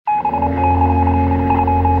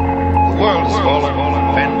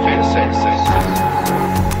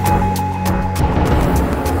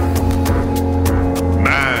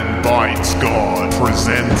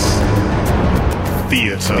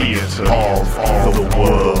Theatre of the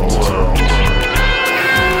World.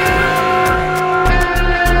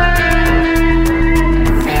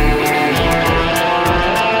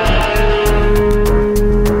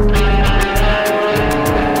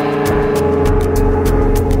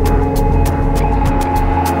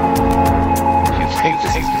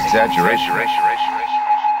 Exaggeration.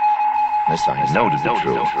 This I know to be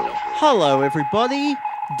true. Hello, everybody.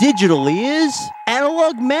 Digital ears,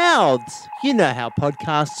 analog mouths. You know how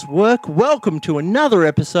podcasts work. Welcome to another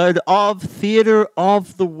episode of Theatre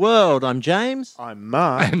of the World. I'm James. I'm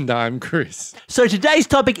Mark. And I'm Chris. So today's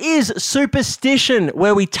topic is superstition,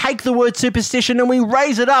 where we take the word superstition and we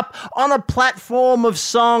raise it up on a platform of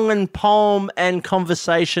song and poem and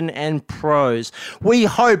conversation and prose. We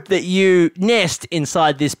hope that you nest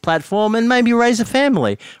inside this platform and maybe raise a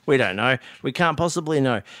family. We don't know. We can't possibly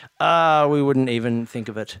know. We wouldn't even think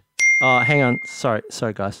of it. Oh, hang on. Sorry,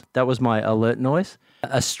 guys. That was my alert noise.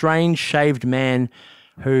 A strange shaved man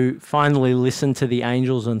who finally listened to the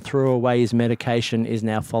angels and threw away his medication is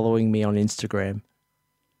now following me on Instagram.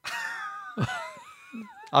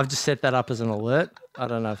 I've just set that up as an alert. I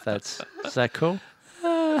don't know if is that cool?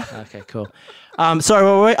 Okay, cool.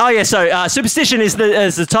 So superstition is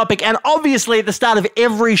the topic, and obviously at the start of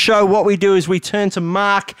every show, what we do is we turn to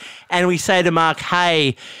Mark and we say to Mark,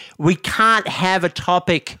 hey, we can't have a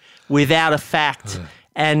topic without a fact,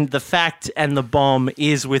 and the fact and the bomb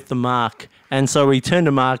is with the Mark. And so we turn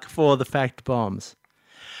to Mark for the fact bombs.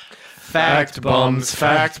 Fact bombs.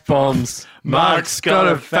 Mark's got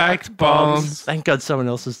a fact bombs. Thank God someone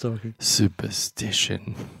else is talking.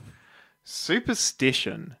 Superstition.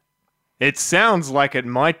 Superstition. It sounds like it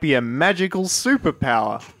might be a magical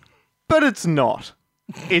superpower, but it's not.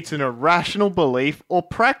 It's an irrational belief or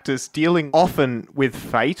practice dealing often with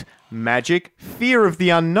fate, magic, fear of the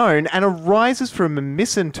unknown, and arises from a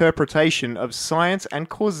misinterpretation of science and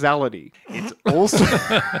causality. It's also...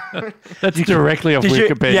 That's directly off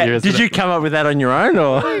Wikipedia. Did you come up with that on your own?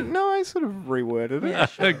 Or? No, I sort of reworded it. Yeah,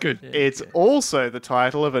 sure. Good. Yeah. It's also the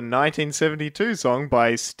title of a 1972 song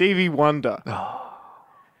by Stevie Wonder.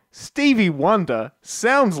 Stevie Wonder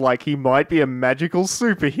sounds like he might be a magical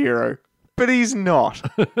superhero, but he's not.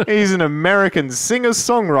 He's an American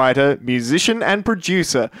singer-songwriter, musician, and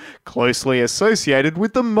producer, closely associated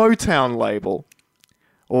with the Motown label.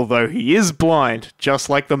 Although he is blind, just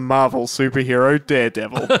like the Marvel superhero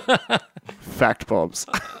Daredevil. Fact bombs.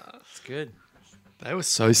 That's good. That was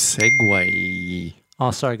so segue.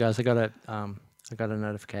 Oh, sorry, guys. I got a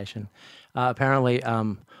notification. Apparently,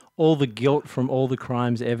 all the guilt from all the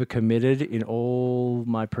crimes ever committed in all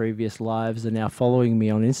my previous lives are now following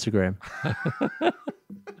me on Instagram.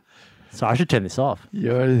 So I should turn this off.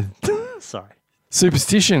 Sorry.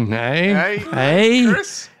 Superstition, eh? Hey,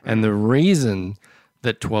 Chris? And the reason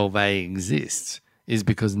that 12A exists is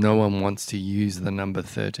because no one wants to use the number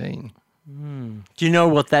 13. Do you know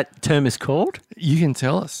what that term is called? You can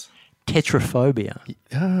tell us. Tetraphobia.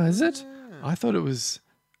 Is it? I thought it was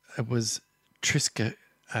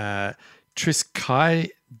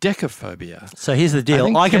triskaidekaphobia. So here's the deal.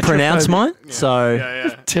 think I can pronounce mine. Yeah. So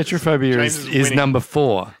Yeah. Tetraphobia James is is winning. number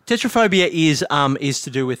 4. tetraphobia is to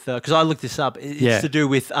do with because I looked this up. It's to do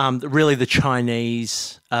with really the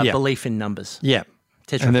Chinese belief in numbers. Yeah.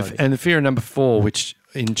 Tetraphobia. And the fear of number 4, which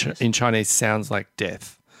in Chinese sounds like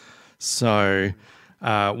death. So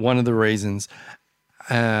one of the reasons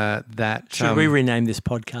that... Should we rename this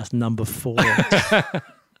podcast Number 4?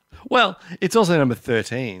 Well, it's also number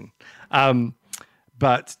 13.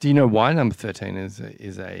 But do you know why number 13 is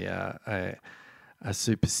a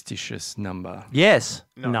superstitious number? Yes.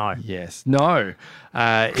 No. Yes. No.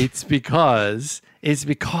 It's because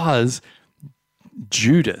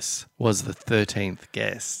Judas was the 13th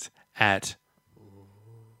guest at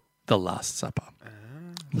the Last Supper.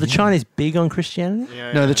 The Chinese big on Christianity?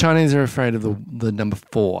 No, the Chinese are afraid of the number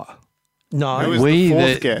 4. No. Who was We the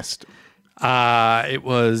fourth that- guest? It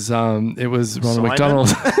was Ronald Simon? McDonald.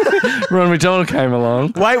 Ronald McDonald came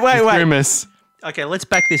along. Wait. with Grimace. Okay, let's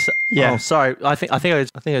back this up. Yeah. Oh, sorry. I think I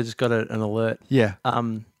just got an alert. Yeah.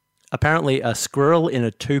 Apparently a squirrel in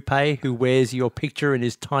a toupee who wears your picture in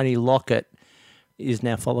his tiny locket is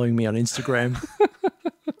now following me on Instagram.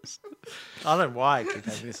 I don't know why I keep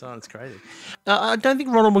having this on. It's crazy. I don't think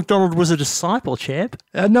Ronald McDonald was a disciple, champ.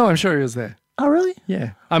 No, I'm sure he was there. Oh, really?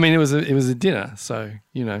 Yeah. I mean, it was a dinner, so,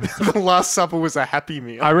 you know. The Last Supper was a happy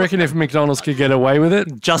meal. I reckon if McDonald's could get away with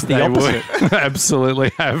it, Just the they opposite. would absolutely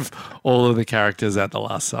have all of the characters at the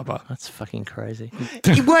Last Supper. That's fucking crazy.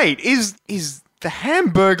 Wait, is the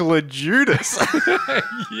Hamburglar Judas?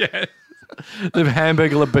 Yeah. The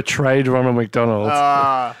Hamburglar betrayed Ronald McDonald.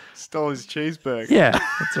 Stole his cheeseburger. Yeah,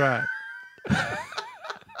 that's right.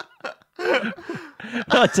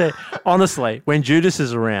 I'd say, honestly, when Judas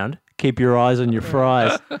is around, keep your eyes on your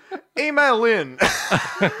fries. Email in.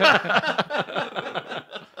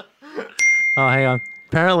 Oh, hang on.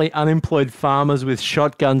 Apparently, unemployed farmers with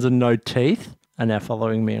shotguns and no teeth are now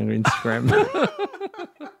following me on Instagram.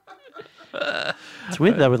 It's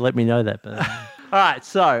weird they would let me know that. But all right,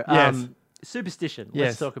 so Yes. superstition. Yes.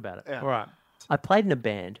 Let's talk about it. All right. I played in a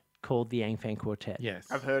band called the Yang Fan Quartet. Yes.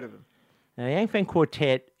 I've heard of him. Now, the Yang Fan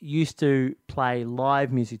Quartet used to play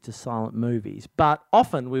live music to silent movies, but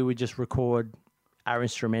often we would just record our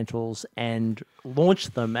instrumentals and launch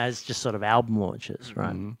them as just sort of album launches,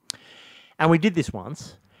 right? And we did this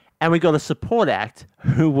once, and we got a support act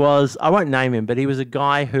who was, I won't name him, but he was a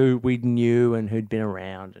guy who we knew and who'd been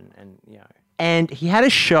around, and you know. And he had a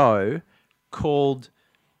show called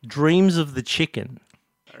Dreams of the Chicken.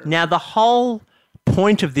 Now, the whole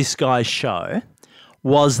point of this guy's show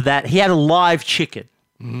was that he had a live chicken.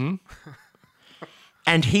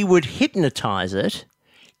 And he would hypnotize it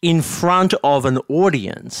in front of an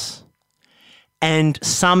audience and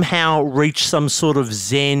somehow reach some sort of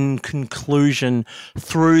Zen conclusion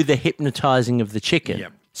through the hypnotizing of the chicken.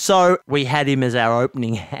 Yep. So we had him as our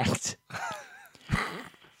opening act.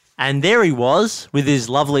 And there he was with his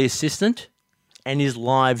lovely assistant and his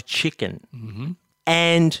live chicken.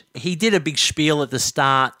 And he did a big spiel at the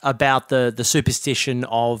start about the superstition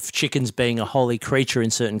of chickens being a holy creature in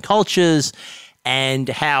certain cultures and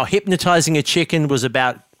how hypnotizing a chicken was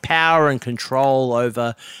about power and control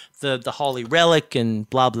over the holy relic and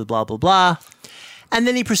blah, blah, blah, blah, blah. And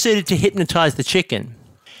then he proceeded to hypnotize the chicken.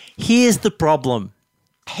 Here's the problem.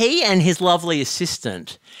 He and his lovely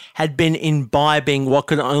assistant had been imbibing what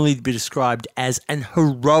could only be described as an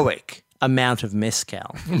heroic amount of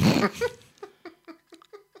mezcal.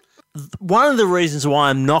 One of the reasons why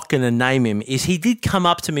I'm not going to name him is he did come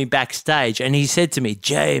up to me backstage and he said to me,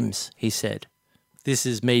 James, he said, this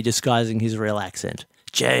is me disguising his real accent.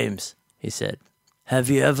 James, he said, have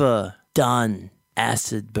you ever done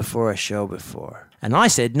acid before a show before? And I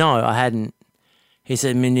said, no, I hadn't. He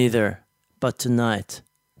said, me neither, but tonight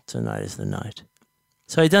is the night.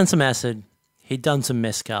 So he'd done some acid. He'd done some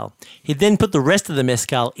mezcal. He then put the rest of the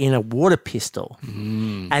mezcal in a water pistol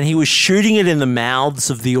and he was shooting it in the mouths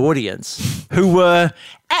of the audience who were,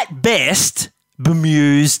 at best,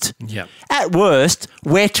 bemused, Yep. at worst,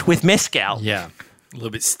 wet with mezcal. Yeah. A little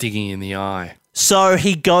bit stinging in the eye. So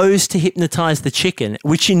he goes to hypnotize the chicken,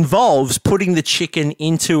 which involves putting the chicken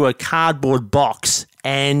into a cardboard box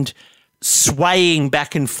and swaying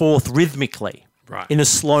back and forth rhythmically in a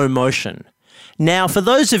slow motion. Now, for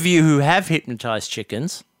those of you who have hypnotized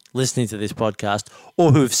chickens listening to this podcast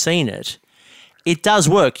or who have seen it, it does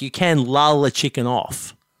work. You can lull a chicken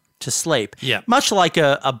off to sleep, Yeah. much like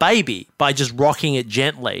a baby, by just rocking it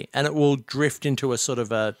gently, and it will drift into a sort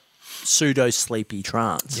of a pseudo-sleepy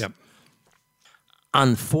trance. Yep.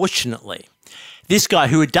 Unfortunately, this guy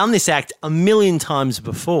who had done this act a million times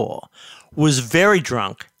before was very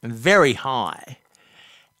drunk and very high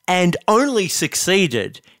and only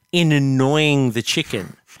succeeded in annoying the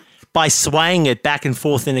chicken by swaying it back and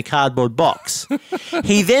forth in a cardboard box.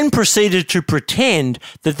 He then proceeded to pretend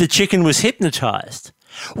that the chicken was hypnotized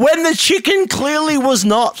when the chicken clearly was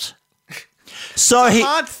not. So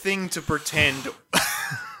Hard thing to pretend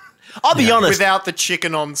I'll be honest. without the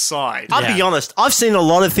chicken on side. I'll be honest, I've seen a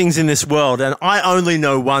lot of things in this world and I only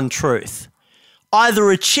know one truth. Either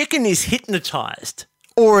a chicken is hypnotized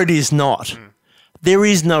or it is not. There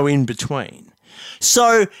is no in between.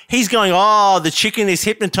 So he's going, oh, the chicken is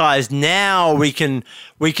hypnotized. Now we can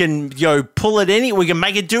pull it we can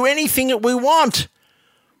make it do anything that we want.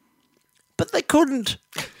 But they couldn't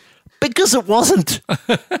because it wasn't.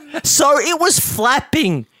 So it was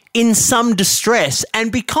flapping in some distress.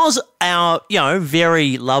 And because our,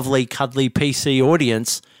 very lovely, cuddly PC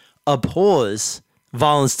audience abhors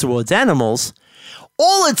violence towards animals,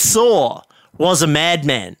 all it saw was a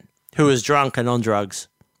madman who was drunk and on drugs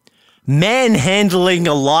manhandling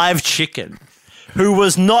a live chicken who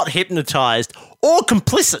was not hypnotized or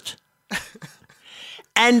complicit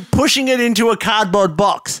and pushing it into a cardboard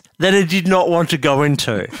box that it did not want to go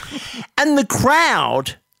into. And the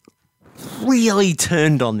crowd really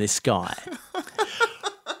turned on this guy,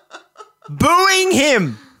 booing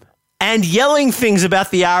him and yelling things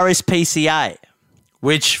about the RSPCA,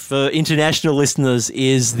 which for international listeners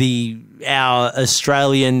is our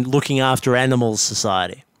Australian Looking After Animals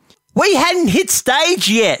Society. We hadn't hit stage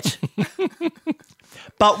yet,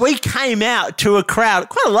 but we came out to a crowd,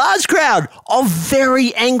 quite a large crowd, of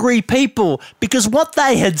very angry people because what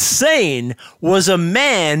they had seen was a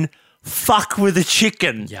man fuck with a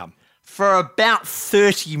chicken for about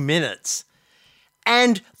 30 minutes.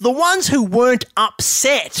 And the ones who weren't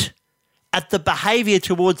upset at the behavior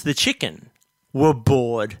towards the chicken were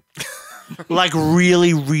bored. Like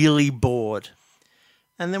really, really bored.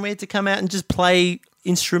 And then we had to come out and just play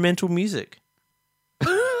instrumental music.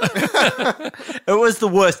 It was the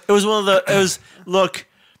worst. It was one of the, look,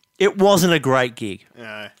 it wasn't a great gig.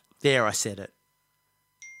 No. There, I said it.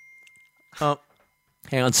 Oh,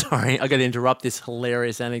 hang on, sorry. I got to interrupt this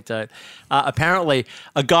hilarious anecdote. Apparently,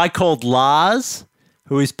 a guy called Lars,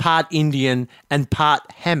 who is part Indian and part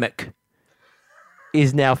hammock,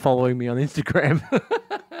 is now following me on Instagram.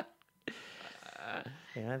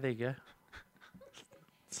 Yeah, there you go.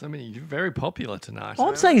 So many, you're very popular tonight. All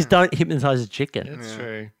I'm saying is don't hypnotize a chicken. That's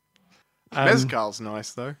true. Mezcal's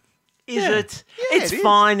nice, though. Is it? Yeah, It's it is.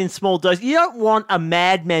 fine in small doses. You don't want a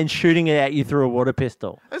madman shooting it at you through a water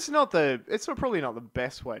pistol. It's probably not the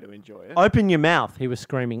best way to enjoy it. Open your mouth, he was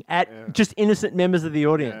screaming at just innocent members of the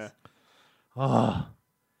audience.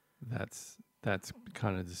 That's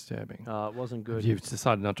kind of disturbing. Oh, it wasn't good. You've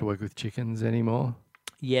decided not to work with chickens anymore?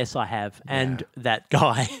 Yes, I have. And that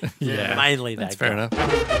guy. Yeah. Mainly That's that fair guy.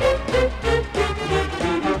 enough.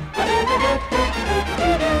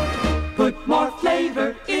 Put more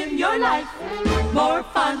flavor in your life, more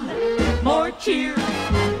fun, more cheer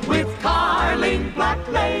with Carling Black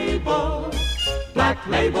Label. Black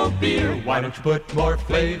Label beer, Why don't you put more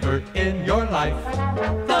flavor in your life?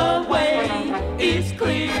 the way is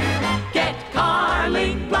clear. Get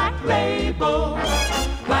Carling Black Label.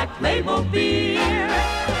 Black Label beer.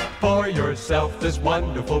 Pour yourself this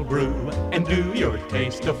wonderful brew and do your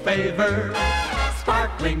taste a favor.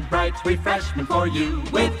 Sparkling bright refreshment for you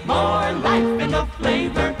with more life in the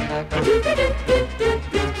flavor.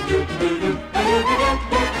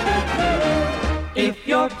 If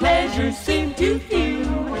your pleasures seem too few,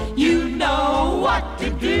 you know what to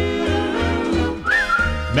do.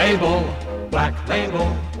 Mabel, Black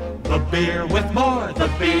Label, the beer with more,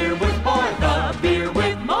 The beer with more, the beer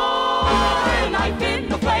with more life in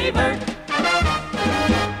the flavor.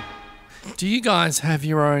 Do you guys have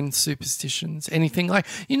your own superstitions? Anything like,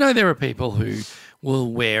 there are people who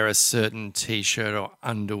will wear a certain t-shirt or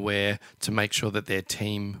underwear to make sure that their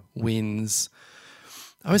team wins.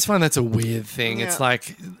 I always find that's a weird thing. It's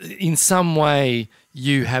like in some way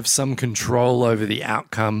you have some control over the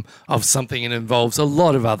outcome of something and involves a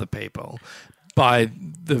lot of other people by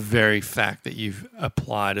the very fact that you've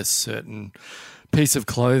applied a certain piece of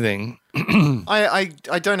clothing. I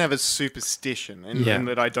don't have a superstition in Yeah.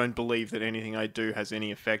 that I don't believe that anything I do has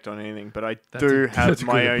any effect on anything, but I That's do a have good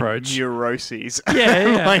my own approach. neuroses.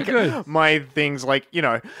 Yeah, like good. my things like,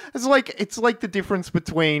 it's like the difference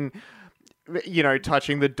between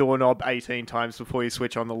touching the doorknob 18 times before you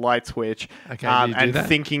switch on the light switch, Okay, do you do and that?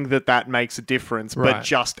 thinking that makes a difference, Right. but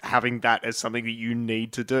just having that as something that you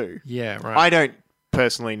need to do. Yeah, right. I don't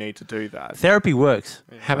personally need to do that. Therapy works.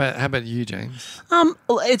 How about you, James?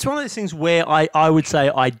 It's one of those things where I would say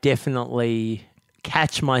I definitely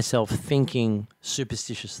catch myself thinking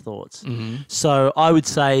superstitious thoughts. So I would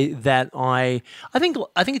say that I think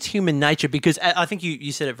it's human nature, because I think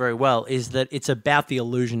you said it very well, is that it's about the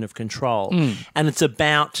illusion of control, and it's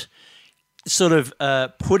about sort of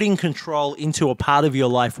putting control into a part of your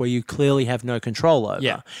life where you clearly have no control over.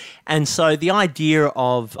 Yeah. And so the idea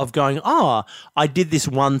of going, I did this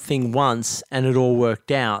one thing once and it all worked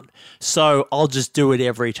out, so I'll just do it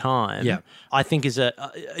every time. Yeah. I think is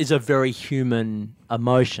a very human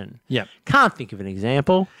emotion. Yeah. Can't think of an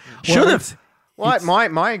example. Should have. Well,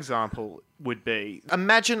 my example would be,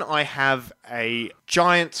 imagine I have a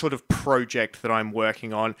giant sort of project that I'm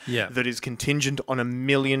working on that is contingent on a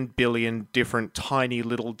million billion different tiny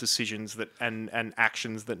little decisions and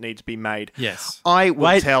actions that need to be made. Yes. I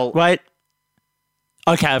will tell... Wait.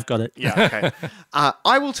 Okay, I've got it. Yeah, okay.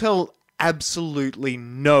 I will tell absolutely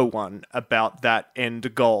no one about that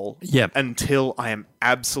end goal until I am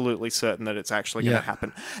absolutely certain that it's actually going to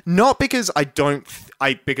happen. Not because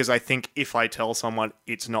because I think if I tell someone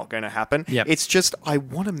it's not going to happen. It's just I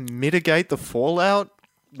want to mitigate the fallout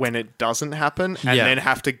when it doesn't happen, and then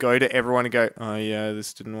have to go to everyone and go, oh yeah,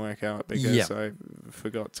 this didn't work out because I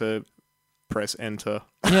forgot to press enter.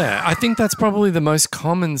 Yeah, I think that's probably the most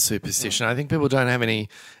common superstition. I think people don't have any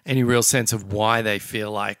real sense of why they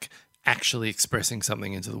feel like actually expressing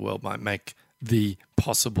something into the world might make the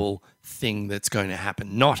possible thing that's going to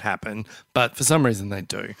happen not happen, but for some reason they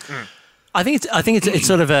do. I think it's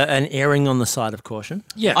sort of an erring on the side of caution.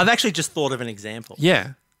 Yeah. I've actually just thought of an example.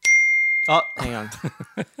 Yeah. Oh, hang on.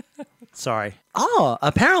 Sorry. Oh,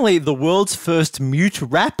 apparently the world's first mute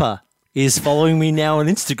rapper is following me now on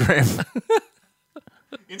Instagram.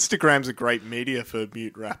 Instagram's a great media for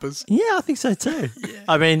mute rappers. Yeah, I think so too.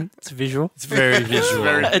 I mean, it's visual. It's very visual.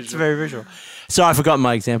 It's very visual. So I forgot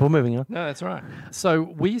my example. Moving on. No, that's right. So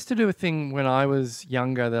we used to do a thing when I was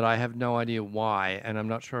younger that I have no idea why, and I'm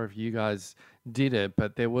not sure if you guys did it,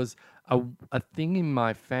 but there was a thing in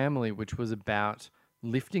my family which was about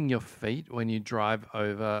lifting your feet when you drive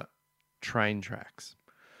over train tracks.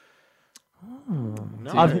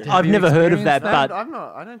 No, I've never heard of that, but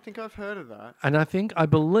I don't think I've heard of that. And I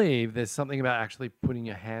believe there's something about actually putting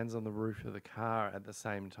your hands on the roof of the car at the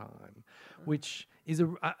same time, which is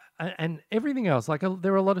and everything else. Like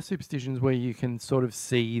there are a lot of superstitions where you can sort of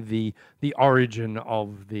see the origin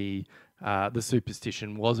of the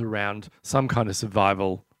superstition was around some kind of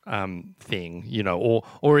survival thing, you know,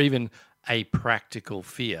 or even a practical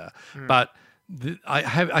fear. But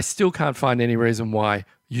I still can't find any reason why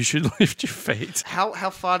you should lift your feet. How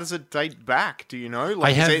far does it date back? Do you know?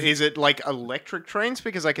 Like, is it like electric trains?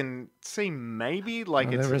 Because I can see maybe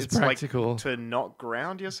like it's practical. Like to not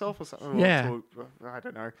ground yourself or something. Yeah. I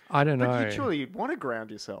don't know. But you surely want to ground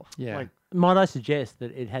yourself. Yeah. Like, might I suggest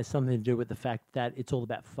that it has something to do with the fact that it's all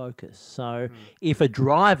about focus. So if a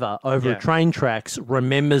driver over a train tracks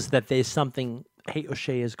remembers that there's something he or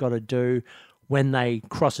she has got to do when they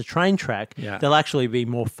cross a train track, they'll actually be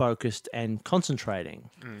more focused and concentrating.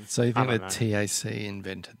 So you think that TAC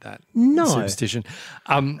invented that No. superstition?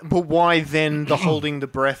 but why then the holding the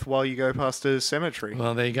breath while you go past a cemetery?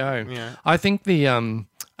 Well, there you go. Yeah. I think the Is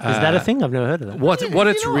that a thing? I've never heard of that. what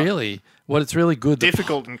it's really good.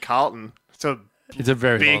 Difficult in Carlton. It's a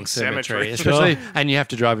very big long cemetery, cemetery. especially, and you have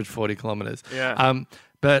to drive it 40 kilometers. Yeah.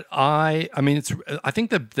 But I mean, I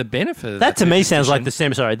think the benefit of That to me sounds like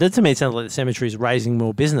superstition- the cemetery is raising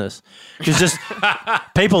more business because just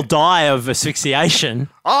people die of asphyxiation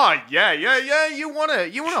Oh yeah. You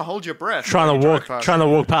wanna hold your breath. trying to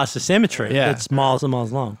walk past the cemetery. Yeah. That's miles and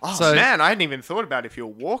miles long. Oh So- man, I hadn't even thought about if you're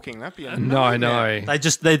walking. That'd be a No, I nightmare. know.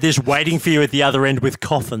 They're just waiting for you at the other end with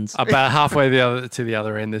coffins. About halfway to the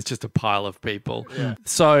other end, there's just a pile of people.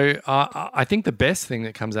 So I think the best thing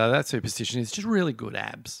that comes out of that superstition is just really good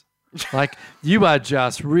abs. Like you are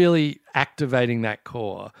just really activating that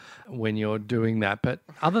core when you're doing that. But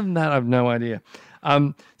other than that, I've no idea.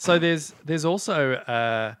 So there's also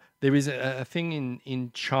there is a thing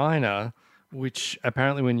in China which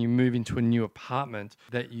apparently when you move into a new apartment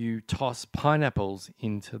that you toss pineapples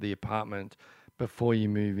into the apartment before you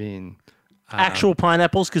move in. Actual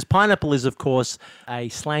pineapples, because pineapple is, of course, a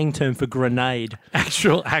slang term for grenade.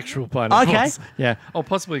 Actual pineapples. Okay. Yeah. Or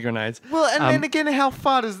possibly grenades. Well, and then again, how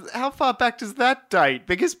far back does that date?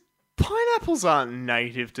 Because pineapples aren't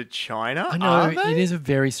native to China. I know, are they? it is a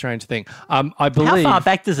very strange thing. I believe... How far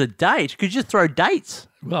back does a date? Could you just throw dates?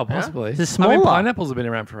 Well, possibly. They're I mean, smaller. pineapples have been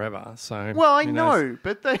around forever, so... Well, I who knows? know,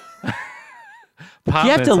 but they. Do you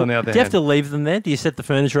have Apartments, on the other to hand. leave them there? Do you set the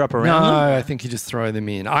furniture up around No, them? I think you just throw them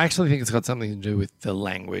in. I actually think it's got something to do with the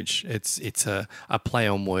language. It's a play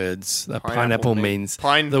on words. The pineapple means... the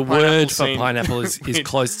pineapple word for scene. pineapple is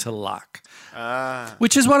close to luck.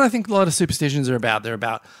 Which is what I think a lot of superstitions are about. They're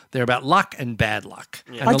about luck and bad luck.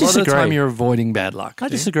 And I a lot of the disagree. time you're avoiding bad luck. I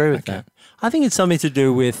do you? disagree with that. I think it's something to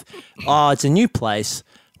do with, it's a new place.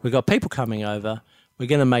 We've got people coming over. We're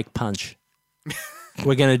going to make punch.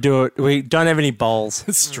 We're going to do it. We don't have any bowls.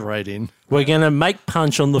 Straight in. We're going to make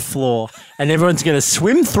punch on the floor, and everyone's going to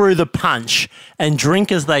swim through the punch and drink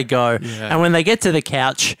as they go. Yeah. And when they get to the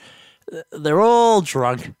couch, they're all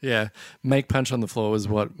drunk. Yeah, make punch on the floor was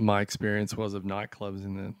what my experience was of nightclubs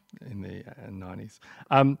in the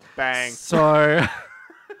 90s. Bang. So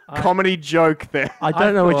Comedy joke there. I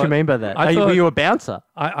don't know what you thought- mean by that. I Were thought- you a bouncer?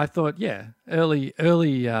 I thought, yeah, early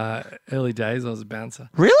days I was a bouncer.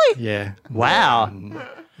 Really? Yeah. Wow.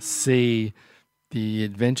 See the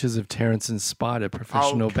Adventures of Terrence and Spider,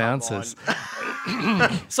 professional come bouncers.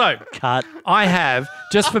 So Cut. I have,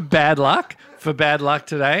 just for bad luck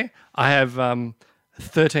today, I have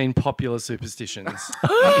 13 popular superstitions.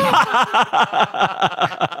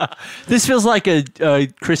 This feels like a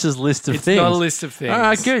Chris's list of It's things. not a list of things. All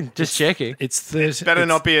right, good. Just checking. It's 13. Better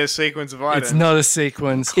not be a sequence of items. It's not a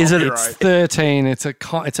sequence. Is it- It's 13. It's a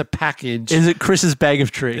package. Is it Chris's bag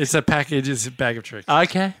of tricks? It's a package. It's a bag of tricks.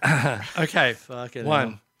 Okay. Okay. Fucking One.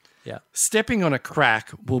 hell. Yeah. Stepping on a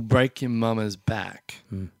crack will break your mama's back.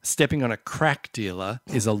 Stepping on a crack dealer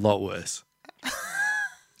is a lot worse.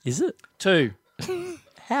 Is it? 2,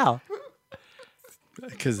 How?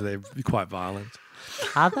 because they're quite violent.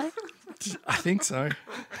 Are they? I think so.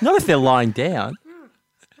 Not if they're lying down.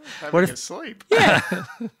 Having a sleep.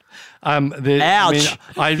 Ouch. I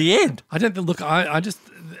The end. I don't look. I just.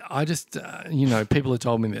 People have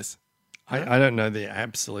told me this. I don't know the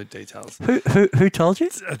absolute details. Who told you?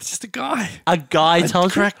 It's just a guy. A guy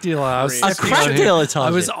told you? Crack dealer. I was A stepping crack on him. dealer told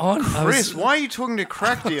I was you? on. Chris, why are you talking to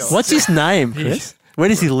crack dealers? What's his name, Chris? Where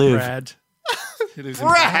does he live? Brad. He lives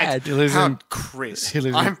Brad? He lives How, in. Chris, he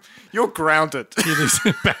lives in- you're grounded. He lives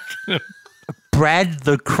in Pakenham. Brad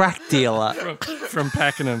the crack dealer. From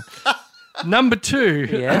Pakenham. Number 2.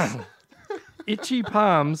 Yes. Itchy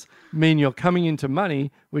palms mean you're coming into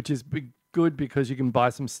money, which is good because you can buy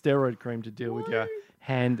some steroid cream to deal with your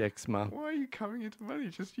hand eczema. Why are you coming into money?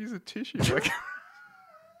 Just use a tissue. Like,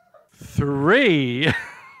 3. By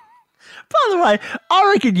the way,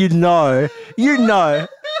 I reckon you know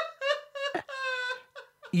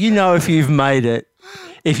if you've made it,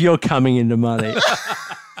 if you're coming into money.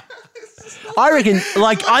 I reckon,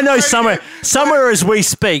 like, I know somewhere as we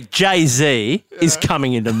speak, Jay-Z is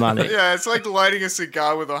coming into money. yeah, it's like lighting a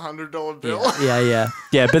cigar with $100 bill.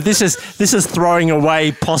 Yeah. But this is throwing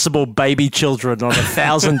away possible baby children on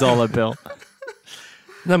 $1,000 bill.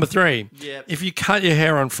 Number 3. Yep. If you cut your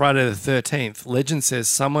hair on Friday the 13th, legend says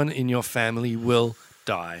someone in your family will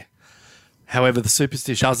die. However, the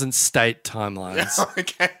superstition doesn't state timelines.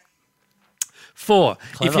 Okay. 4.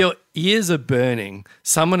 Clever. If your ears are burning,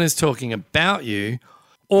 someone is talking about you,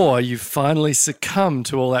 or you've finally succumbed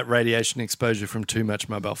to all that radiation exposure from too much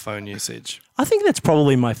mobile phone usage. I think that's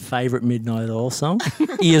probably my favourite Midnight Oil song.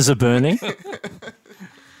 Ears are burning.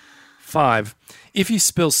 5. If you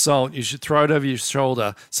spill salt, you should throw it over your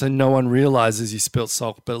shoulder so no one realizes you spilt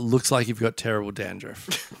salt, but it looks like you've got terrible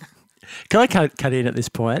dandruff. Can I cut in at this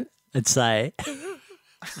point and say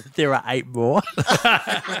there are 8 more?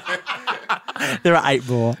 There are 8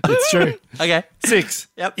 more. It's true. Okay. 6.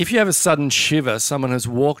 Yep. If you have a sudden shiver, someone has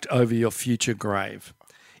walked over your future grave.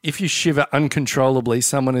 If you shiver uncontrollably,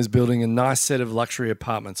 someone is building a nice set of luxury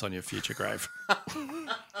apartments on your future grave.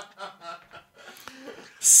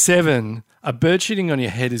 7. A bird shitting on your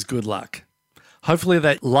head is good luck. Hopefully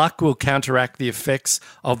that luck will counteract the effects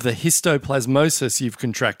of the histoplasmosis you've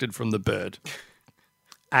contracted from the bird.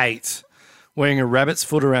 8. Wearing a rabbit's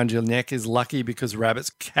foot around your neck is lucky because rabbits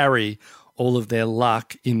carry all of their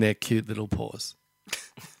luck in their cute little paws.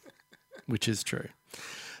 Which is true.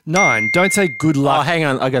 9. Don't say good Oh, luck. hang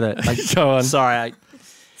on. I got it. Go on. Sorry.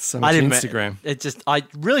 So I much didn't. Instagram. I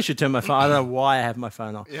really should turn my phone. I don't know why I have my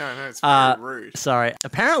phone on. Yeah, I know. It's very rude. Sorry.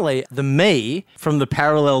 Apparently, the me from the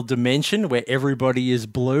parallel dimension where everybody is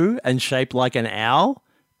blue and shaped like an owl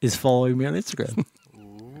is following me on Instagram.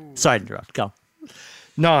 Sorry to interrupt. Go.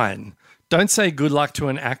 9. Don't say good luck to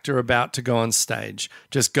an actor about to go on stage.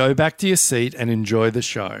 Just go back to your seat and enjoy the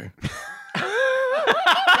show.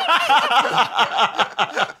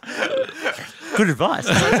 Good advice.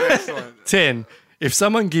 Excellent. 10. If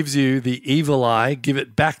someone gives you the evil eye, give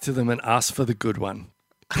it back to them and ask for the good one.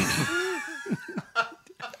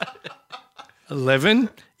 11.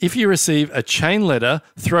 If you receive a chain letter,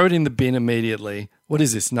 throw it in the bin immediately. What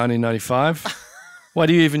is this, 1995? Why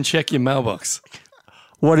do you even check your mailbox?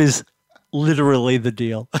 What is literally the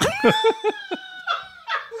deal?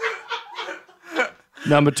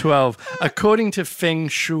 Number 12. According to Feng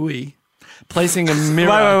Shui, placing a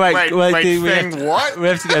mirror... Wait, Feng what? We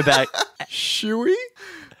have to go back. Shui?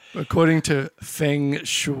 According to Feng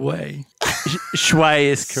Shui... Shui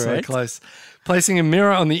is So correct. close. Placing a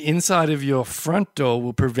mirror on the inside of your front door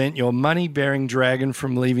will prevent your money-bearing dragon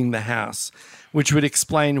from leaving the house, which would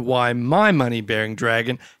explain why my money-bearing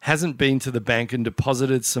dragon hasn't been to the bank and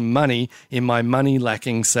deposited some money in my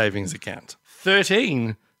money-lacking savings account.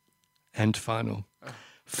 13. And final.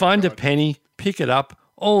 Find a penny, pick it up.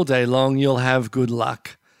 All day long you'll have good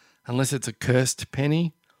luck. Unless it's a cursed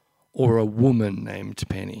penny or a woman named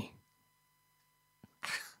Penny.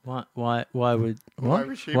 Why would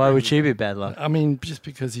would she be bad luck? I mean, just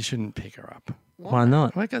because you shouldn't pick her up. Why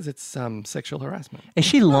not? Well, because it's sexual harassment. Is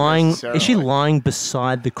she lying? necessarily. Is she lying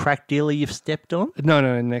beside the crack dealer you've stepped on?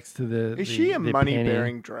 No, next to the... Is she a the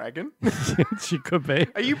money-bearing dragon? Penny. She could be.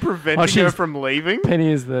 Are you preventing her she's- from leaving?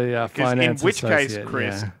 Penny is the Because in finance which case, associate,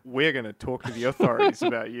 Chris, yeah. we're going to talk to the authorities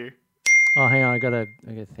about you. Oh, hang on, I got a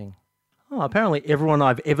thing. Oh, apparently everyone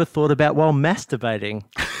I've ever thought about while masturbating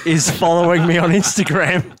is following me on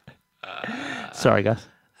Instagram. Sorry, guys.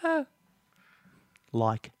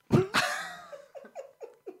 Like.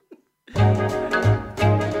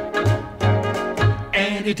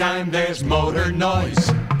 Anytime there's motor noise,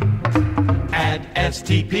 add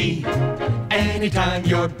STP. Anytime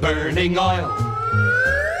you're burning oil,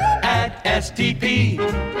 add STP.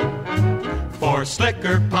 For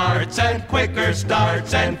slicker parts and quicker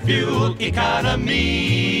starts and fuel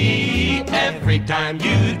economy. Every time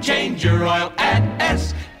you change your oil, add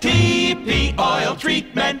STP oil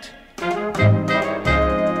treatment.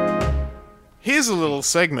 here's a little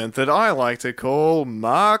segment that I like to call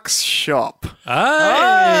Mark's Shop.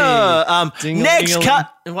 Oh, Ding-a-ling-a-ling. next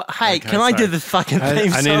cut. Hey, can I do sorry. the fucking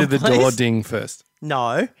theme I song, needed the please? door ding first.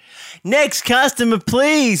 No. Next customer,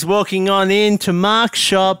 please. Walking on into Mark's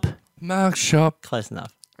shop. Mark's Shop. Close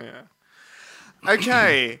enough.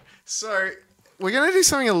 Okay, so we're going to do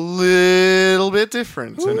something a little bit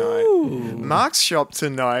different tonight. Mark's Shop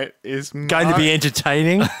tonight is Going to be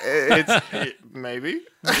entertaining. maybe.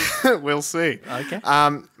 We'll see. Okay.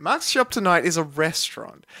 Mark's Shop tonight is a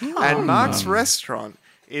restaurant. And Mark's restaurant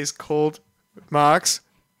is called Mark's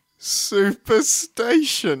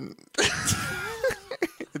Superstation.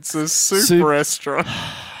 It's a soup restaurant.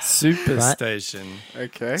 Superstation.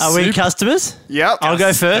 Okay. Are we customers? Yep. I'll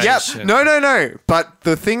go first. Yep. No. But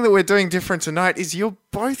the thing that we're doing different tonight is you're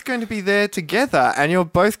both going to be there together and you're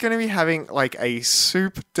both going to be having like a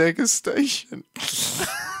soup degustation.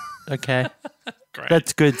 Okay. Great.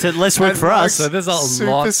 That's good. So less work And for us. So there's a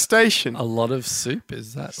Superstation. lot of soup.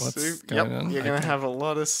 Is that what's Soup. going Yep. on? You're going to have a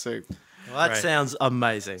lot of soup. Well, that Right. sounds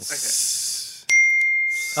amazing.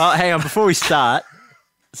 Oh, hang on. Before we start,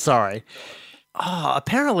 sorry. Oh,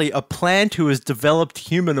 apparently a plant who has developed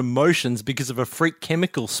human emotions because of a freak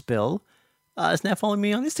chemical spill is now following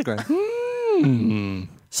me on Instagram.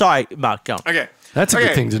 Sorry, Mark, go on. Okay. That's a Okay.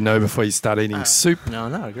 good thing to know before you start eating soup. No,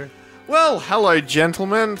 I agree. Well, hello,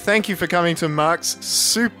 gentlemen. Thank you for coming to Mark's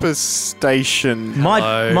Superstation.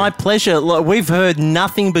 Hello. My pleasure. Look, we've heard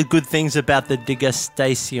nothing but good things about the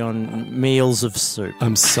degustation meals of soup.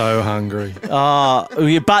 I'm so hungry.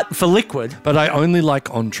 But for liquid, But I only like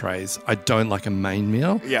entrees. I don't like a main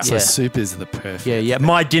meal. Yeah. So Yeah. soup is the perfect. yeah.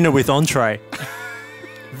 My dinner with entree.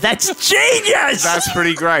 That's genius. That's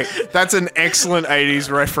pretty great. That's an excellent 80s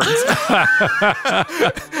reference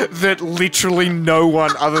that literally no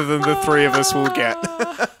one other than the three of us will get.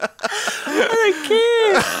 I don't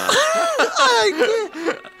care.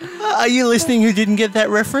 Are you listening who didn't get that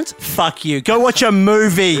reference? Fuck you. Go watch a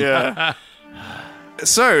movie. Yeah.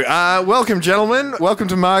 So, welcome, gentlemen. Welcome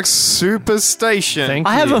to Mark's Superstation. Thank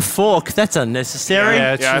I have you. a fork. That's unnecessary.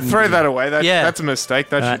 Yeah, it Yeah, shouldn't throw be. that away. Yeah. That's a mistake.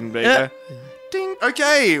 That shouldn't be Yeah. there. Ding.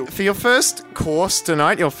 Okay, for your first course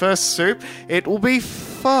tonight, your first soup, it will be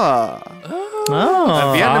pho.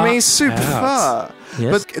 Oh. Vietnamese soup out. pho.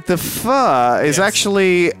 Yes. But the pho is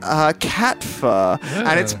actually cat fur,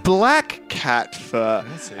 and it's Yeah. black cat fur.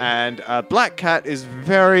 see. And black cat is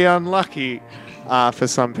very unlucky for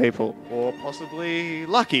some people, or possibly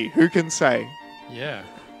lucky. Who can say? Yeah.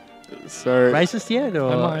 So Racist yet?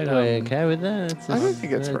 Or I might, we're okay with that? I don't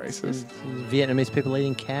think it's racist. Vietnamese people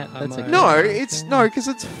eating cat. I That's might- okay. no, it's no, because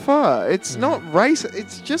it's fur. It's not racist.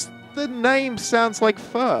 It's just the name sounds like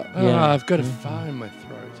fur. Oh, Yeah. I've got a fire in my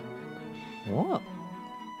throat What?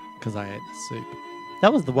 because I ate the soup.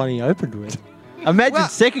 That was the one he opened with. Imagine Well-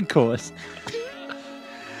 second course.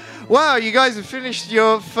 Wow, you guys have finished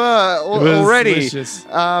your fur It was already. delicious.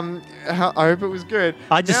 I hope it was good.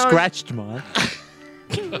 I just Now- scratched mine.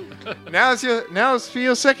 Now's for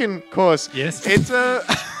your second course. Yes. It's a.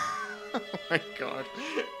 Oh my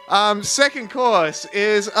god. Second course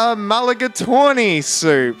is a mulligatawny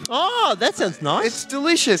soup. Oh, that sounds nice. It's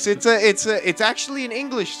delicious. It's actually an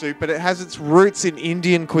English soup, but it has its roots in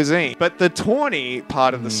Indian cuisine. But the tawny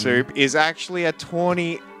part of the soup is actually a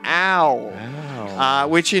tawny owl, Wow.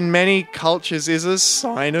 which in many cultures is a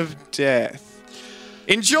sign of death.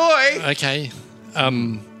 Enjoy. Okay.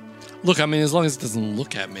 Look, I mean, as long as it doesn't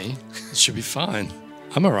look at me, it should be fine.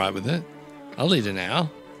 I'm all right with it. I'll eat an owl.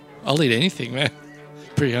 I'll eat anything, man.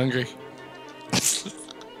 Pretty hungry.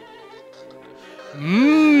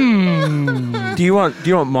 Do you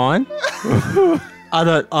want mine? I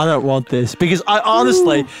don't want this because I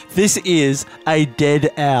honestly this is a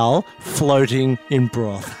dead owl floating in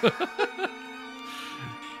broth.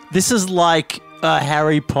 This is like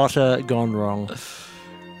Harry Potter gone wrong.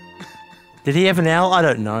 Did he have an owl? I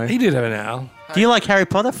don't know. He did have an owl. Do you like Harry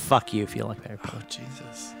Potter? Fuck you if you like Harry Potter. Oh,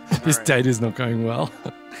 Jesus. This date is not going well.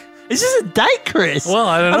 Is this a date, Chris? Well,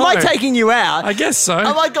 I don't Am know. I taking you out? I guess so.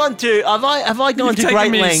 Have I gone to You've taken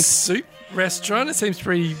great me to a lengths? soup restaurant. It seems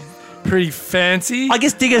pretty fancy. I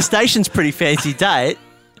guess degustation's pretty fancy date.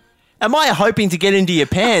 Am I hoping to get into your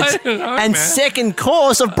pants? I don't know, And man. second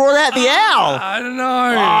course, I've brought out the owl. I don't know.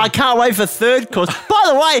 Oh, I can't wait for third course. By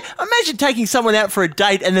the way, imagine taking someone out for a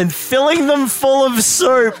date and then filling them full of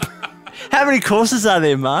soup. How many courses are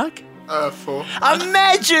there, Mark? 4.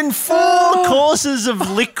 Imagine 4 courses of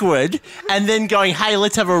liquid and then going, hey,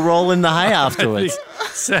 let's have a roll in the hay afterwards.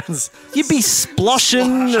 Sounds. You'd be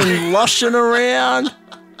sploshing and loshing around.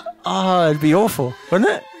 Oh, it'd be awful, wouldn't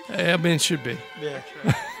it? I mean, it should be.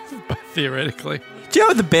 Theoretically. Do you know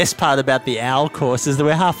what the best part about the owl course is that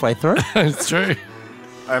we're halfway through? It's true.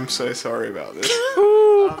 I'm so sorry about this.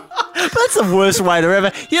 That's the worst way to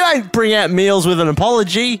ever. You don't bring out meals with an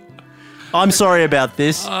apology. I'm sorry about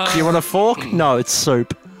this. Do you want a fork? No, it's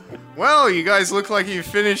soup. Well, you guys look like you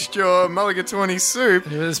finished your mulligatawny soup.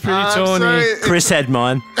 It was pretty tawny. Chris had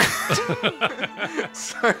mine.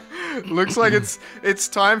 Looks like it's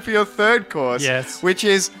time for your third course. Yes. Which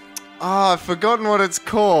is, I've forgotten what it's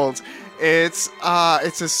called. It's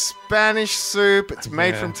a Spanish soup. It's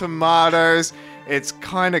made from tomatoes. It's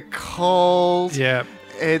kind of cold. Yeah.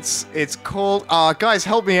 It's called. Guys,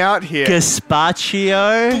 help me out here.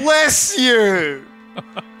 Gazpacho. Bless you.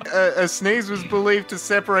 A sneeze was believed to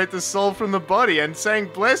separate the soul from the body, and saying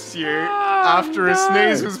 "bless you" after a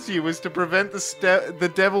sneeze was to prevent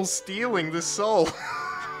the devil stealing the soul.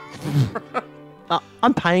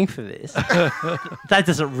 I'm paying for this. That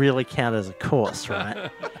doesn't really count as a course,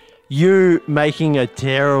 right? You making a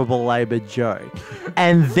terrible Labour joke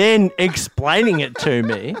and then explaining it to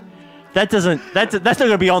me. That's not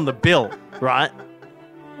going to be on the bill, right?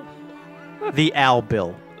 The owl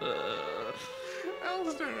bill.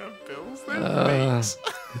 Owls don't have bills. They're meat.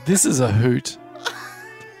 This is a hoot.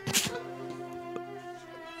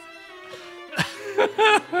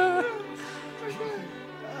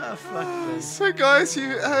 So, guys,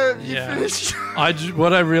 you finished.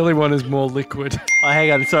 What I really want is more liquid. Oh,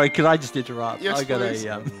 hang on. Sorry, could I just interrupt? Yes, I got please.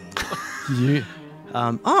 You.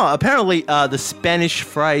 Apparently the Spanish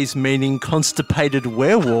phrase meaning constipated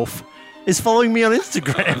werewolf is following me on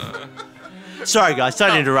Instagram. Sorry, guys,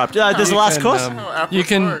 don't interrupt. There's the last course. You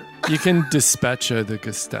can dispatcho the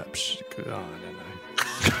Gestapo. Oh, I don't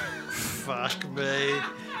know. Fuck me.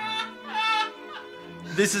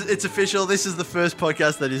 It's official. This is the first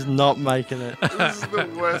podcast that is not making it. This is the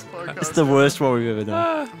worst podcast. It's the worst one we've ever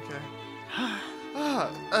done.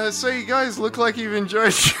 So you guys look like you've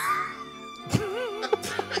enjoyed. I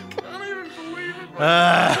can't even believe it.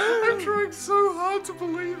 I'm trying so hard to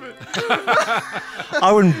believe it.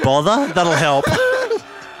 I wouldn't bother. That'll help.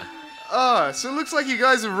 So it looks like you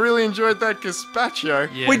guys have really enjoyed that gazpacho.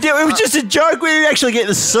 Yes. We did. It was just a joke. We didn't actually get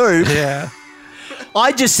the soup. Yeah.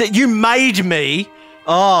 I just said you made me.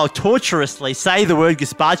 Torturously say the word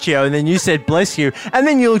gazpacho, and then you said bless you, and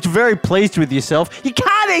then you looked very pleased with yourself. You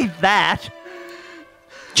can't eat that.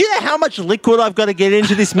 Do you know how much liquid I've got to get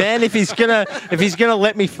into this man if he's gonna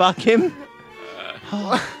let me fuck him?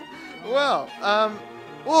 Well,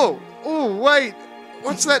 wait.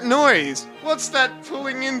 What's that noise? What's that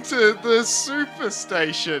pulling into the super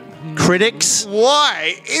station? Critics.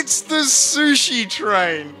 Why? It's the sushi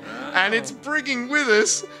train. And it's bringing with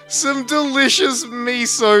us some delicious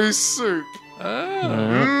miso soup.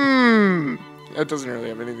 That doesn't really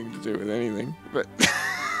have anything to do with anything, but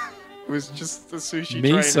it was just the sushi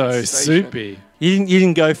train. Miso station. soupy. You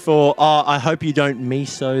didn't go for. I hope you don't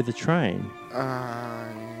miso the train. I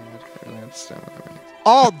don't really understand what that means.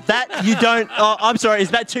 Oh, that you don't. Oh, I'm sorry. Is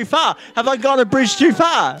that too far? Have I gone a bridge too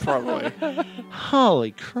far? Probably.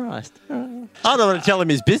 Holy Christ! I don't want to tell him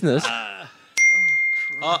his business.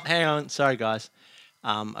 Oh, hang on. Sorry, guys.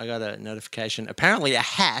 I got a notification. Apparently, a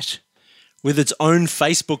hat with its own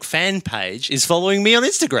Facebook fan page is following me on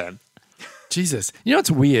Instagram. Jesus. You know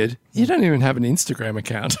what's weird? You don't even have an Instagram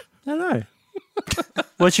account. I know.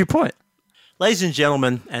 What's your point? Ladies and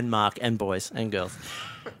gentlemen, and Mark, and boys, and girls,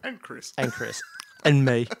 And Chris. and Chris, and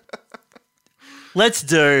me. Let's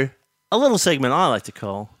do a little segment I like to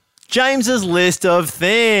call James's List of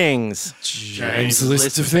Things. James'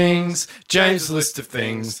 list of things. James' list of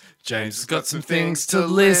things. James has got some things to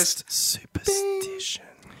list. Superstition.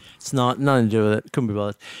 It's nothing to do with it. Couldn't be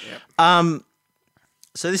bothered.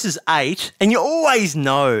 So this is 8, and you always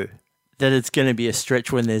know that it's going to be a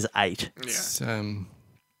stretch when there's 8. Yeah. It's, It's going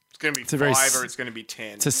to be a very 5 or it's going to be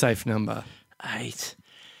 10. it's a safe number. 8.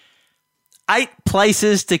 8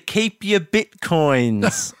 places to keep your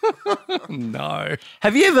bitcoins. No.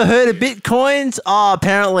 Have you ever heard of bitcoins? Oh,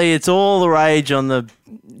 apparently it's all the rage on the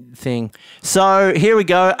thing. So here we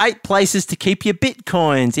go. 8 places to keep your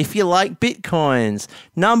bitcoins if you like bitcoins.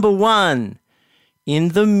 Number 1, in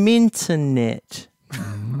the Minternet.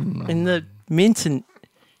 In the Minternet.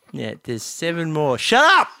 There's 7 more. Shut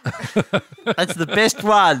up! That's the best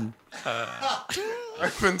one.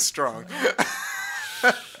 Open strong.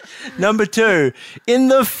 Number 2, in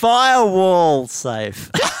the firewall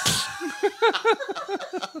safe.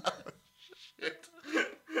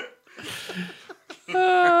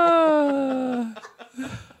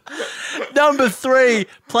 Number 3,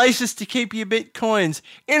 places to keep your bitcoins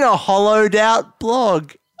in a hollowed out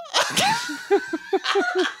blog.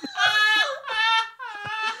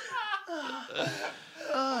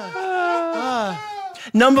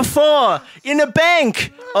 Number 4, in a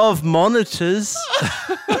bank of monitors.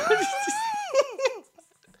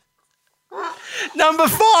 Number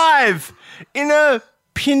 5, in a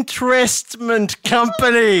Pinterestment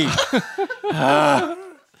company.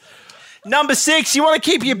 Number 6, you want to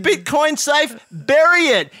keep your Bitcoin safe? Bury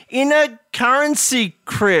it in a currency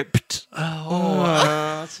crypt.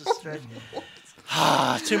 That's a stretch.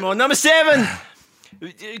 2 more. Number 7,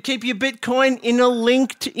 keep your Bitcoin in a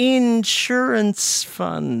linked insurance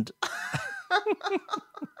fund.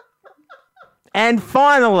 And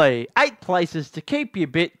finally, 8 places to keep your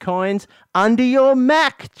Bitcoins under your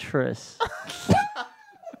mattress.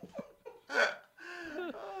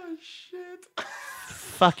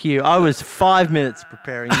 Fuck you. I was 5 minutes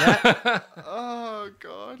preparing that. Oh,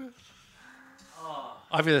 God.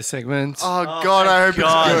 I've got a segment. Oh, God, I hope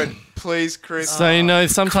God. it's good. Please, Chris. So, you know,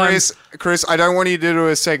 sometimes... Chris, I don't want you to do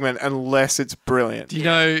a segment unless it's brilliant. You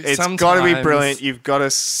know, It's sometimes... got to be brilliant. You've got to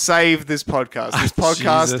save this podcast. This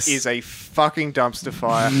podcast Jesus. is a fucking dumpster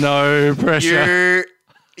fire. No pressure.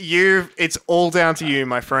 It's all down to you,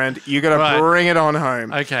 my friend. You got to Right. bring it on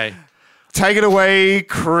home. Okay. Take it away,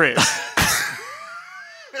 Chris.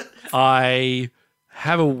 I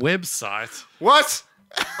have a website. What?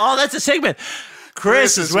 Oh, that's a segment.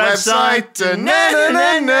 Chris's website.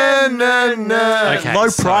 Okay, Low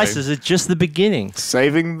so- prices are just the beginning.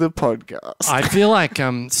 Saving the podcast. I feel like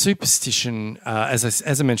superstition,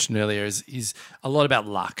 as I mentioned earlier, is a lot about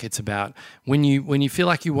luck. It's about when you feel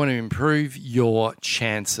like you want to improve your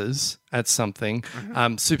chances at something.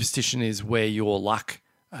 Superstition is where your luck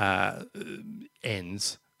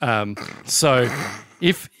ends. So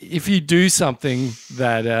if you do something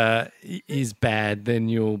that is bad, then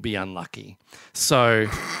you'll be unlucky. So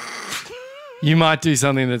you might do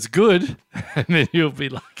something that's good, and then you'll be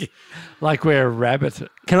lucky. Like we're a rabbit.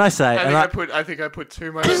 Can I say? I think I put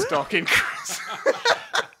too much stock in Chris.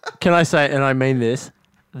 Can I say? And I mean this.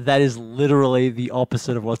 That is literally the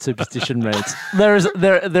opposite of what superstition means. There is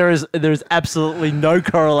absolutely no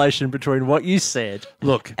correlation between what you said,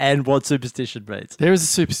 Look, and what superstition means. there is a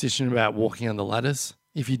superstition about walking on the ladders.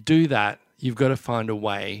 If you do that, you've got to find a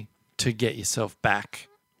way to get yourself back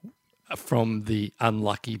from the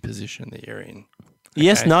unlucky position that you're in.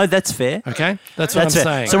 Yes, no, that's fair. Okay? That's what That's I'm fair.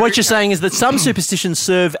 saying. So what you're saying is that some superstitions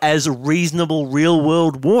serve as reasonable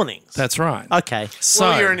real-world warnings. That's right. Okay. So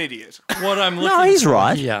Well, you're an idiot. what I'm looking No, he's for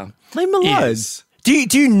right. here Leave him alone. is... Do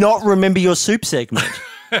you not remember your soup segment?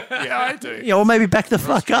 Yeah, I do. Yeah, or maybe back the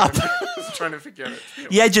fuck up. I was trying to forget it.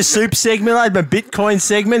 You had your soup segment, I had my Bitcoin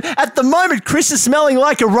segment. At the moment, Chris is smelling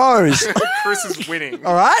like a rose. Chris is winning.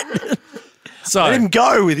 All right? So Let him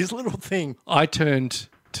go with his little thing. I turned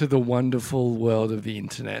to the wonderful world of the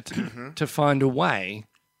internet to find a way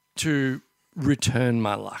to return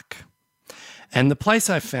my luck. And the place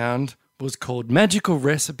I found was called Magical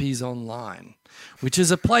Recipes Online, which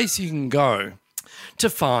is a place you can go to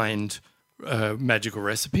find magical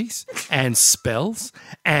recipes and spells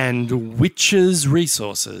and witches'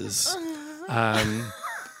 resources. And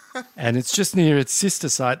it's just near its sister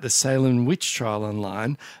site, the Salem Witch Trial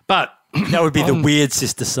Online. But That would be the weird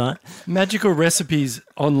sister site.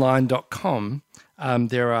 magicalrecipesonline.com,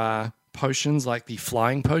 there are potions like the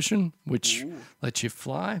flying potion, which lets you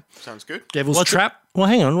fly. Sounds good. Devil's Trap. Well,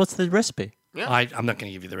 hang on. What's the recipe? I'm not going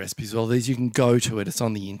to give you the recipes. All these, you can go to it. It's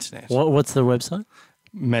on the internet. What's the website?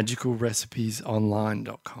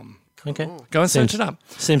 magicalrecipesonline.com. Okay. Go and search it up.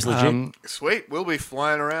 Seems legit. Sweet. We'll be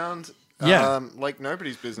flying around like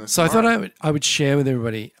nobody's business. So I tomorrow. thought I would share with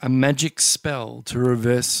everybody a magic spell to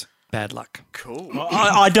reverse bad luck. Cool.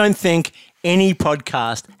 I don't think any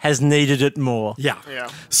podcast has needed it more. Yeah. Yeah.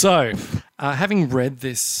 So, having read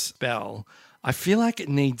this spell, I feel like it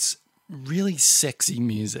needs really sexy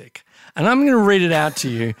music. And I'm going to read it out to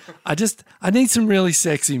you. I need some really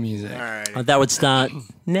sexy music. All right. That would start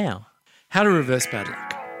now. How to reverse bad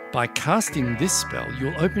luck. By casting this spell,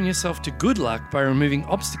 you'll open yourself to good luck by removing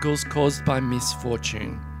obstacles caused by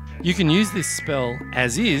misfortune. You can use this spell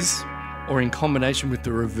as is or in combination with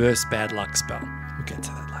the reverse bad luck spell. We'll get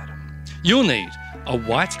to that later. You'll need a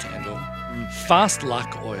white candle, fast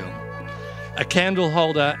luck oil, a candle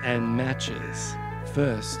holder, and matches.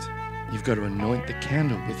 First, you've got to anoint the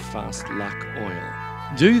candle with fast luck oil.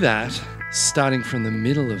 Do that starting from the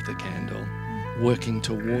middle of the candle, working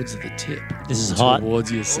towards the tip. This is hot.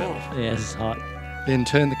 Towards yourself. Yeah, this is hot. Then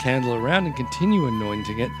turn the candle around and continue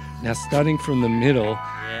anointing it. Now starting from the middle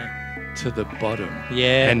to the bottom.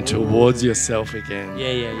 Yeah. And towards yourself again.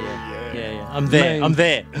 Yeah. I'm there. Main- I'm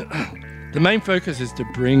there. The main focus is to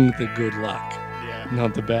bring the good luck,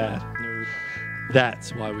 not the bad.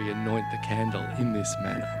 That's why we anoint the candle in this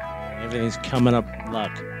manner. Everything's coming up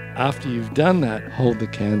luck. After you've done that, hold the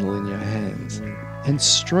candle in your hands and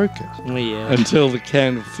stroke it Oh, yeah. until the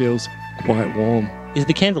candle feels quite warm Is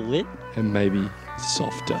the candle lit? and maybe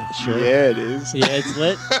softer. Yeah, it is. Yeah, it's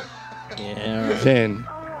lit. Yeah, all right. Then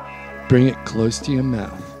bring it close to your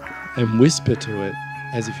mouth and whisper to it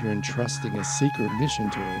as if you're entrusting a secret mission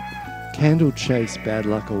to it. Candle chase bad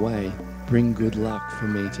luck away. Bring good luck for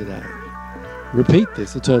me today. Repeat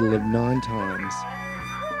this a total of 9 times.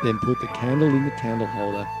 Then put the candle in the candle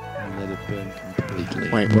holder and let it burn completely.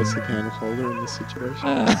 Wait, what's the candle holder in this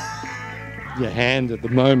situation? Your hand at the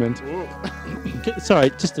moment. Sorry,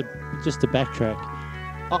 just to backtrack.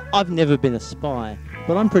 I've never been a spy,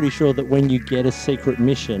 but I'm pretty sure that when you get a secret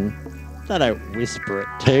mission, they don't whisper it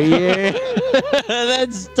to you.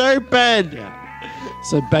 That's stupid. Yeah.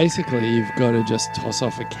 So basically, you've got to just toss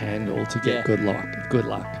off a candle to get Yeah. good luck. Good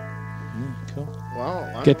luck. Cool. Wow.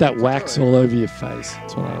 I Get don't that know what wax to do. all over your face.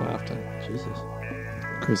 That's what I'm after. Jesus.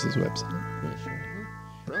 Chris's website. Yeah, sure.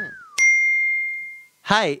 Brilliant.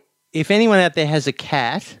 Hey, if anyone out there has a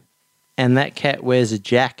cat and that cat wears a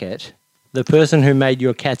jacket, the person who made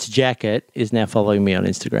your cat's jacket is now following me on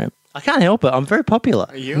Instagram. I can't help it. I'm very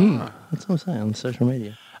popular. You are. That's what I'm saying on social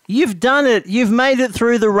media. You've done it. You've made it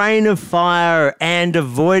through the rain of fire and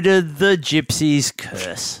avoided the gypsy's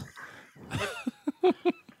curse.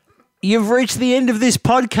 You've reached the end of this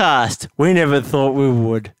podcast. We never thought we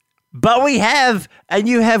would. But we have, and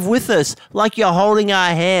you have with us, like you're holding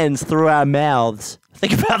our hands through our mouths.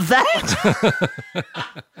 Think about that.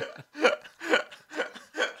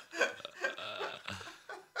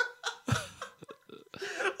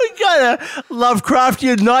 What kind of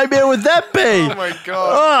Lovecraftian nightmare would that be? Oh my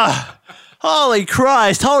god. Holy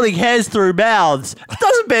Christ, holding hands through mouths.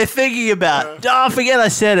 Doesn't bear thinking about. Oh, forget I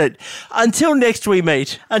said it. Until next we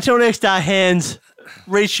meet. Until next our hands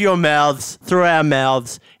reach your mouths, through our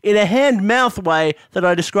mouths, in a hand-mouth way that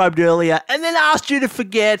I described earlier, and then asked you to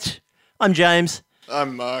forget. I'm James.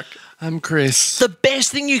 I'm Mark. I'm Chris. The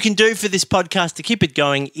best thing you can do for this podcast to keep it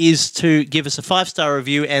going is to give us a 5-star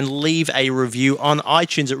review and leave a review on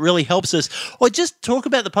iTunes. It really helps us. Or just talk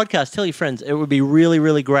about the podcast. Tell your friends. It would be really,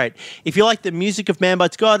 really great. If you like the music of Man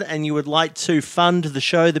Bites God and you would like to fund the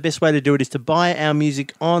show, the best way to do it is to buy our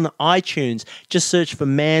music on iTunes. Just search for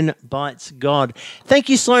Man Bites God. Thank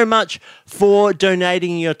you so much for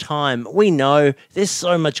donating your time. We know there's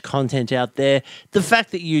so much content out there. The fact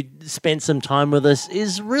that you spent some time with us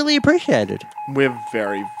is really appreciated. We're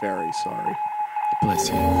very, very sorry. Bless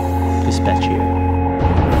you. Dispatchio.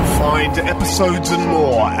 Find episodes and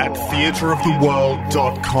more at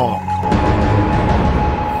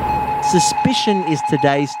theatreoftheworld.com. Suspicion is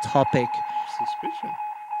today's topic. Suspicion.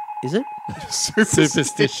 Is it?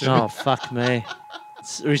 Superstition. Oh, fuck me.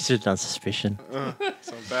 We should have done suspicion.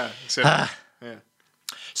 It's not bad. Except, yeah.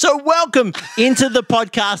 So welcome into the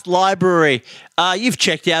podcast library. You've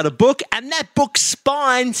checked out a book, and that book's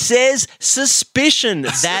spine says suspicion.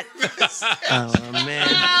 That oh man,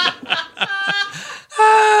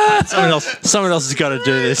 someone else has got to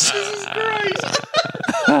do this.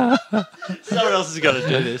 Someone else has got to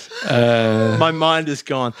do this. My mind is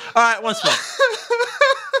gone. All right, once more.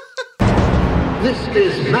 This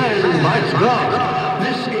is Man Bites God.